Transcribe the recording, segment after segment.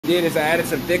Did is I added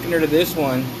some thickener to this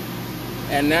one,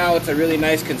 and now it's a really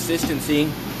nice consistency.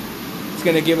 It's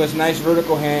going to give us nice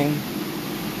vertical hang,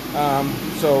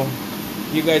 so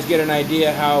you guys get an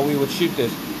idea how we would shoot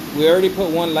this. We already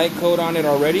put one light coat on it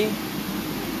already,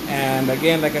 and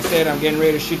again, like I said, I'm getting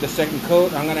ready to shoot the second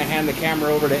coat. I'm going to hand the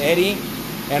camera over to Eddie,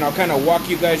 and I'll kind of walk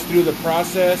you guys through the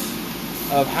process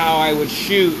of how I would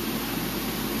shoot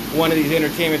one of these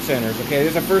entertainment centers. Okay, this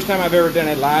is the first time I've ever done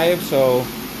it live, so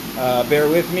bear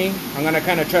with me. I'm gonna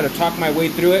kind of try to talk my way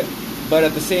through it, but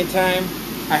at the same time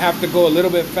I have to go a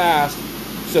little bit fast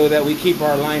so that we keep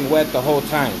our line wet the whole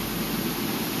time.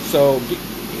 So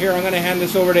here, I'm gonna hand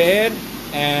this over to Ed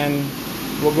and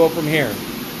we'll go from here.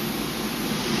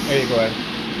 There you go, Ed.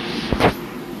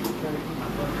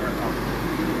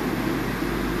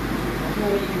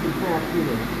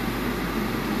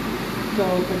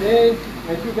 So today,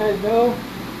 as you guys know,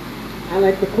 I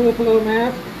like the Cool Flow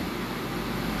mask.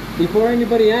 Before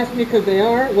anybody asks me, because they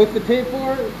are, what's the tape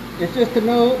for? It's just to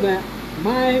know that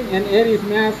mine and Eddie's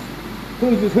mask,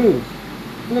 whose is whose.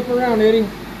 Flip around, Eddie.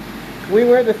 We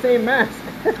wear the same mask.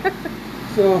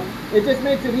 So it just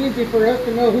makes it easy for us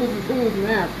to know whose is whose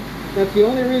mask. That's the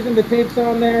only reason the tape's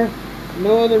on there.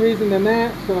 No other reason than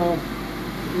that. So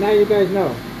now you guys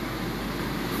know.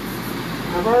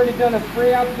 I've already done a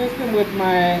spray out system with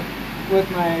my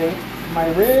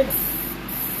rig.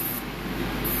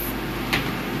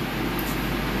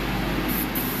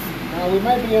 We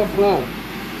might be unplugged.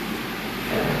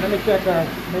 Let me check our,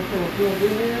 make sure we're still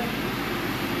good here.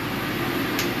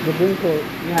 The boom coat,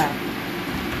 yeah.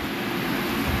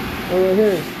 Oh, right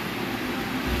here.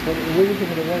 We're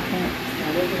using the right point.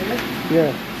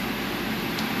 Yeah.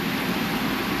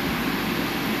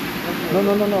 No,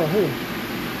 here.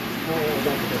 Oh,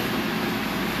 that's good.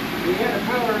 We had to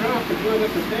power it off to plug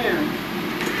up the fan.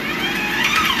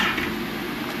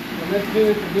 So let's do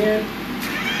this again.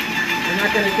 We're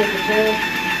not going to take a chance.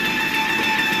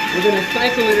 We're going to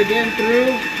cycle it again through.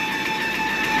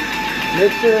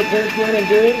 Make sure it's running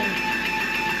good.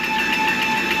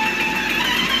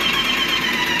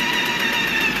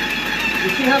 You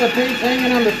see how the paint's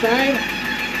hanging on the side?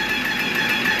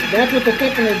 That's what the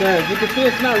thickener does. You can see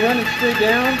it's not running straight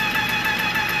down.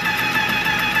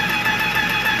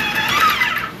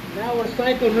 Now we're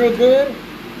cycled real good.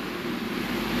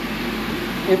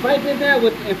 If I did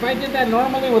that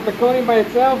normally with the coating by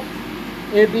itself,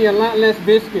 it'd be a lot less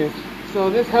viscous. So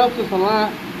this helps us a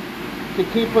lot to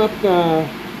keep up the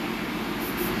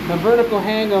vertical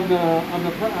hang of the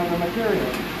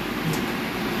material.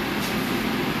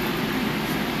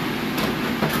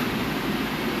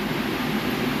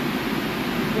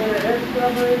 Got our air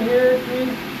scrubber in here, see?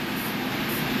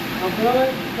 I'll blow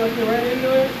it, push it right into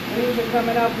it, leaves it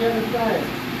coming out the other side.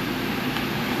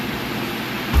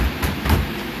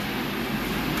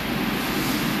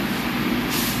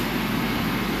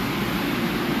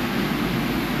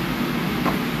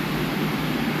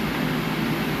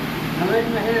 Raise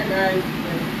my hand, guys.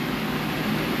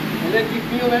 And let you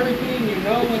feel everything. You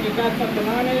know when you got something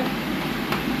on it.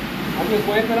 I'll just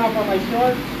wipe it off on my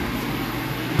shorts.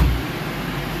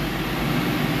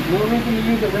 No reason to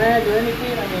use a rag or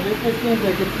anything. I mean, this just seems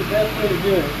like it's the best way to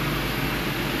do it.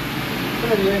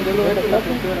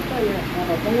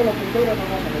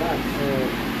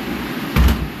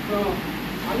 So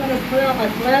I'm going to spray out my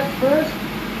flats first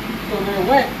so they're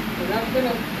wet. So that's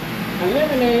going to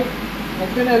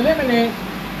eliminate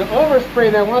the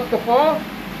overspray that wants to fall.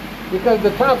 Because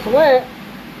the top's wet,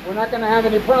 we're not going to have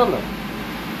any problem.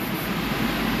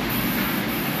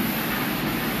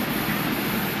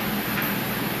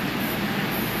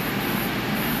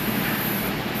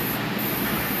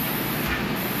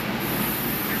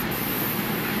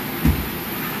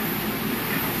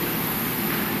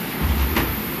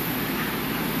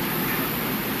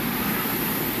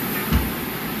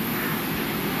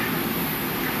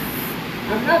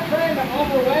 I'm not trying to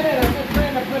over-wet it, I'm just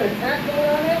trying to put a tack coat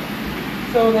on it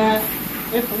so that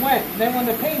it's wet. Then when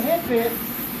the paint hits it,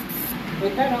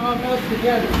 it kind of all melts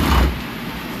together.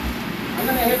 I'm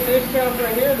going to hit this shelf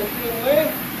right here the same way.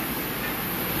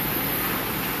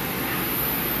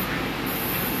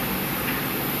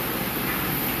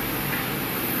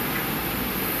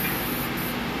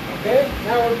 Okay,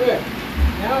 now we're good.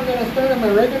 Now I'm going to start on my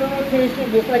regular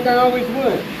rotation just like I always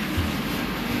would.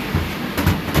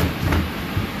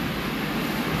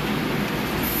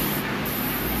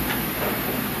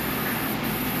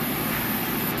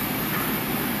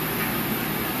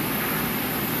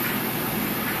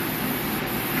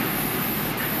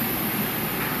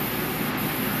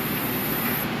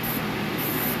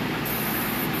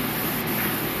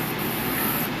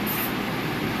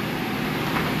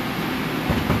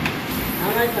 I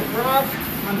like to across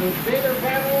on the bigger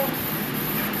panel.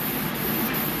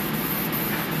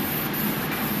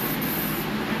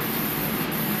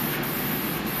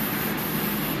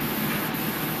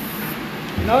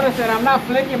 Notice that I'm not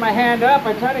flicking my hand up.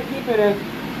 I try to keep it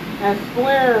as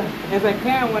square as I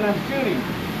can when I'm shooting.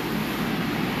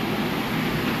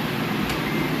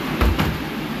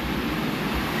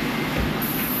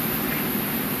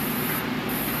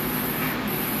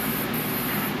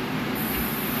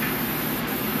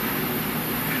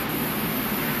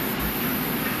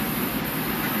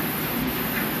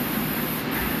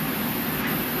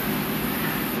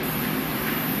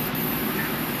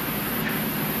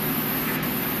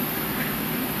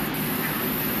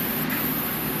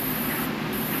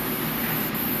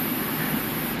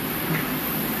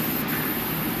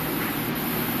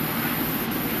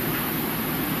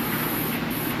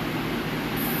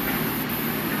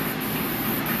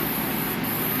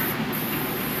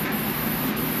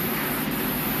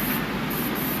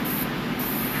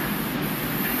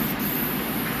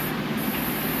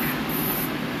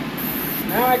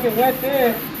 Now I can wet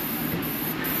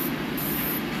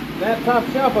that top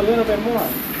shelf a little bit more.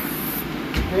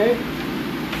 Okay?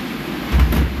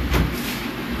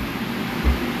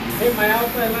 Hit my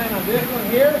outside line on this one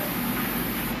here.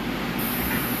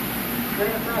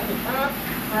 Straight across the top,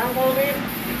 round molding.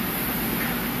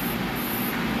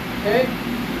 Okay?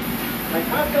 My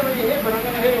top's already hit, but I'm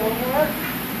going to hit it one more.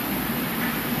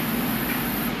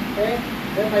 Okay?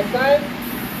 Then my side.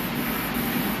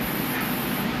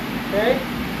 Okay,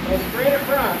 go straight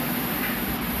across.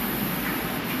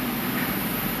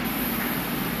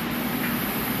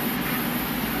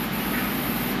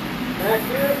 Back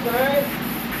here, side.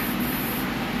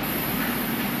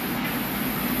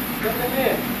 Get them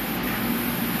in.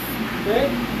 Okay,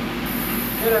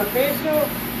 hit our facial.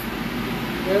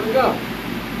 There we go.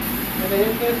 And then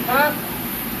hit this top.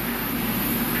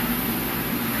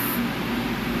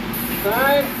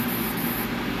 Side.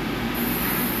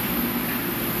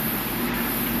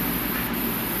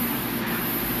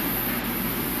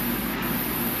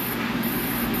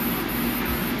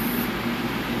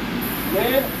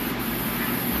 Lid.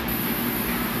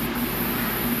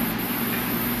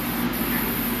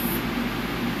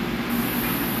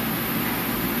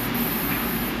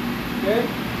 Okay.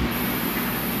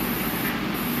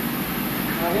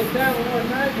 I'll hit that one more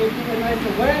time, get it nice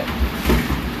and wet.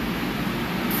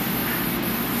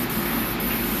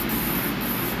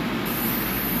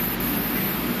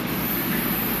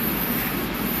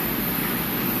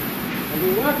 As we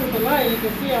walk with the light, you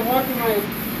can see I'm watching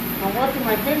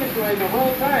my finish line the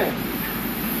whole time.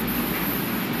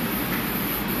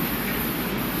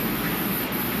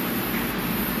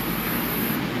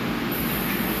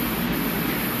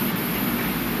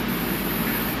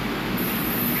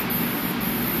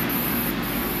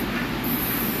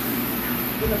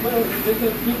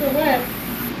 Just keep it wet.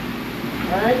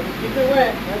 Alright, keep it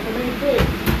wet. That's the main thing.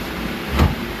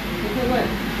 Keep it wet.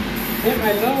 Hit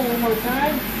my low one more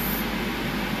time.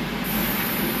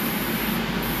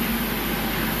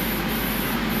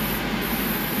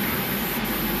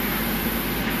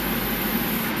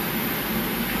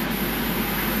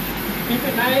 Keep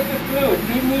it nice and fluid.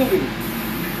 Keep moving.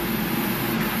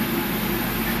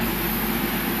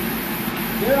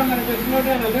 Here I'm going to just slow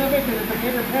down a little bit because it's a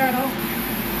bigger panel.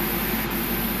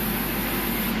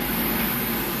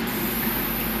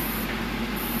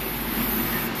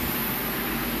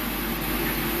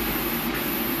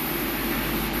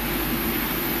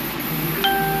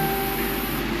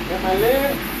 Get my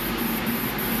lid.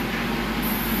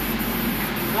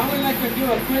 I would like to do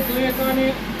a quick lick on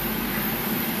it.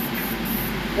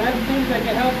 That's things that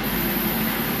can help.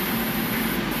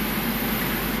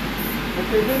 If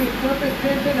there's any surface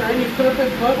tension or any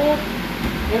surface bubbles,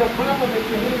 it'll pop them if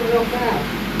you hit it real fast.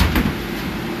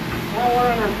 Now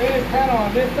we're on our finish panel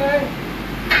on this side.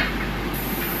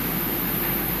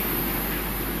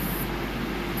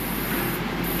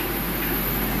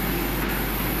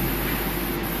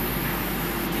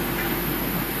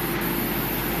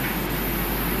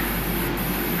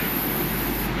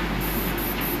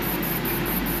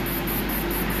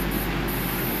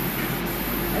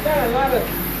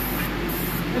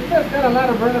 This stuff's got a lot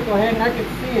of vertical head and I can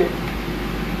see it.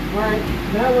 Alright,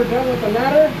 now we're done with the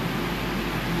ladder.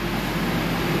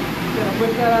 Gonna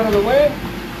push that out of the way.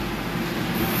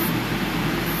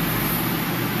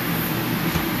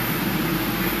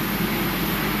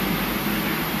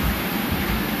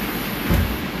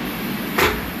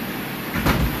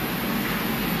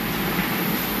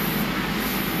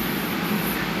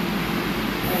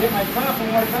 I hit my top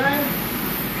one more time.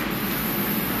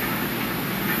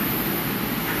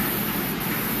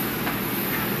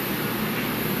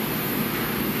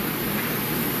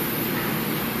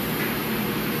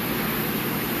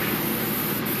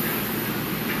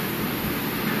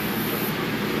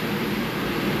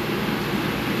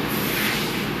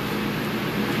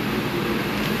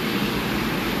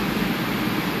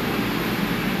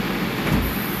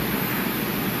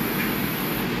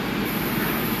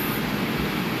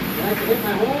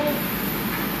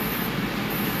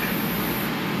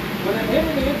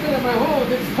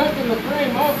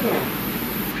 frame also.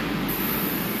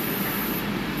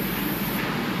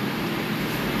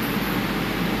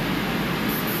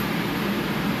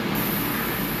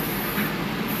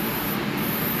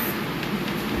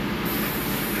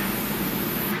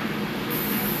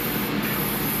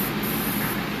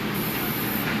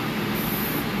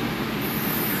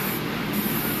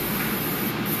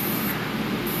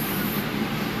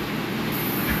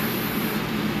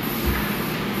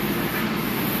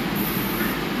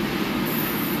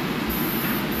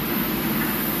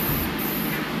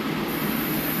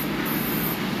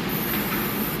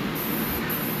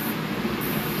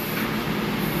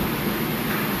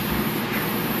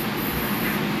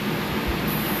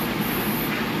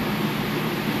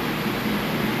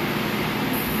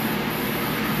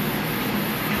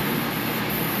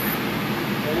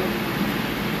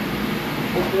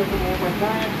 This one one more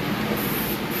time.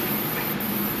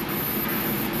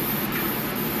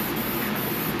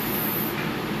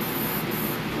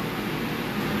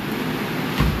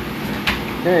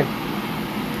 Okay.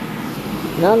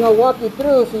 Now I'm going to walk you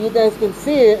through so you guys can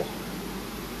see it.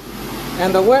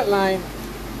 And the wet line.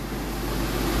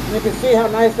 You can see how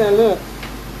nice that looks.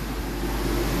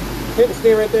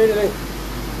 Stay right there today.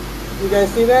 You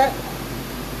guys see that?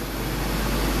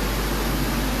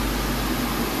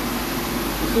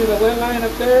 See the wet line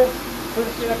up there?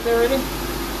 First see it up there already?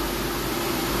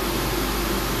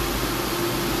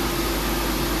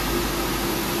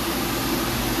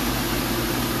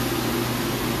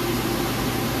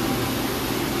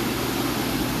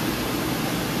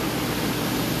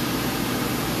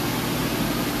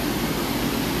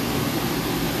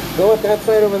 Go at that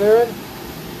side over there.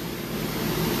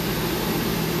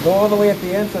 Go all the way at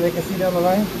the end so they can see down the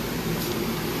line.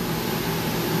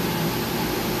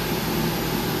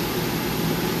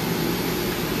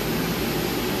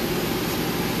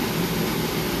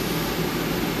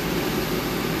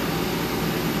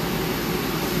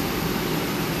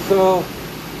 So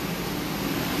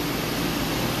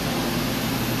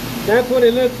that's what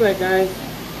it looks like, guys.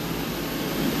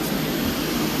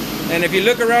 And if you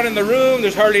look around in the room,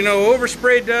 there's hardly no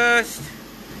overspray dust.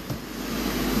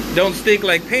 Don't stink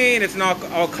like paint. It's not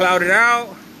all clouded out.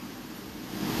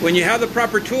 When you have the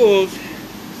proper tools,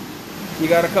 you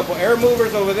got a couple air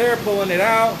movers over there pulling it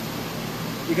out.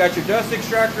 You got your dust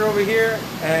extractor over here,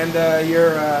 and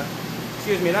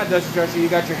excuse me, not dust extractor. You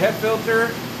got your HEP filter.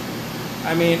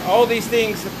 I mean, all these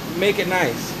things make it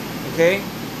nice, okay?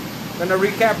 I'm gonna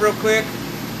recap real quick.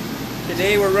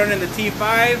 Today we're running the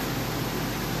T5.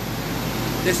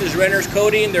 This is Renner's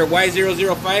coating, their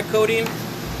Y005 coating.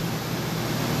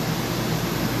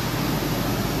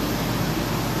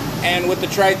 And with the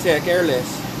tritech airless.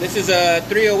 This is a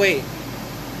 308.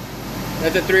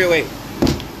 That's a 308.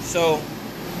 So,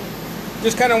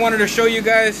 just kind of wanted to show you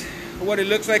guys what it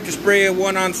looks like to spray a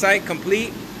one on site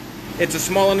complete. It's a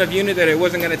small enough unit that it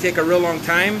wasn't going to take a real long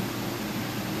time.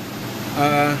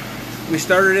 We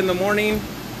started in the morning,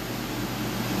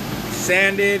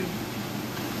 sanded,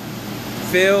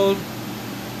 filled,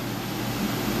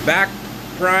 back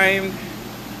primed,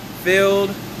 filled,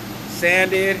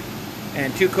 sanded,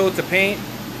 and 2 coats of paint,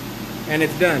 and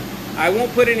it's done. I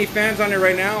won't put any fans on it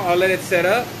right now. I'll let it set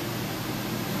up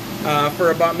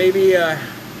for about maybe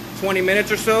 20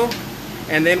 minutes or so,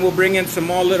 and then we'll bring in some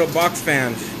small little box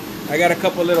fans. I got a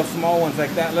couple little small ones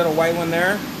like that little white one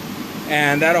there,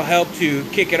 and that'll help to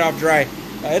kick it off dry.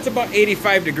 It's about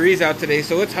 85 degrees out today,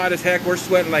 so it's hot as heck. We're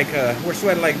sweating like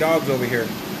dogs over here.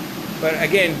 But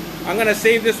again, I'm gonna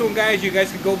save this one, guys. You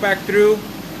guys can go back through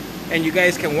and you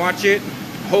guys can watch it.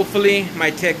 Hopefully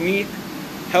my technique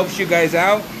helps you guys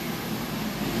out.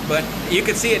 But you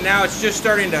can see it now. It's just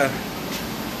starting to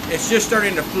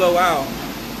flow out.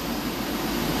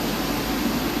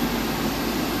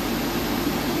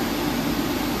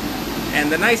 And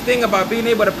the nice thing about being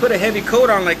able to put a heavy coat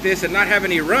on like this and not have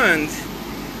any runs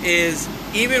is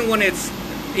even when it's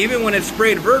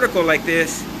sprayed vertical like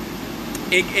this,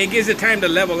 it gives it time to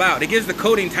level out. It gives the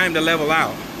coating time to level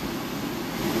out.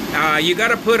 You got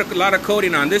to put a lot of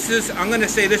coating on. I'm going to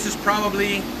say this is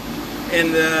probably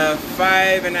in the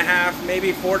 5.5,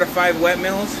 maybe 4 to 5 wet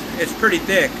mils. It's pretty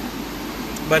thick,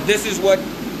 but this is what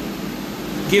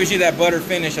gives you that butter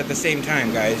finish at the same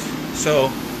time, guys. So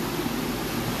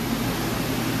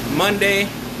Monday,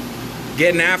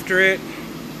 getting after it.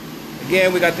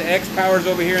 Again, we got the X powers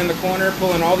over here in the corner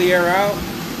pulling all the air out.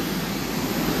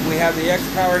 We have the X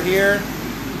power here.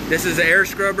 This is the air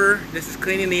scrubber. This is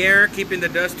cleaning the air, keeping the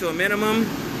dust to a minimum.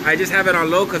 I just have it on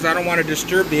low because I don't want to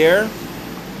disturb the air.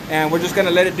 And we're just going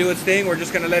to let it do its thing. We're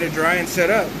just going to let it dry and set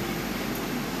up.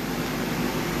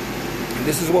 And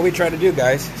this is what we try to do,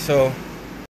 guys. So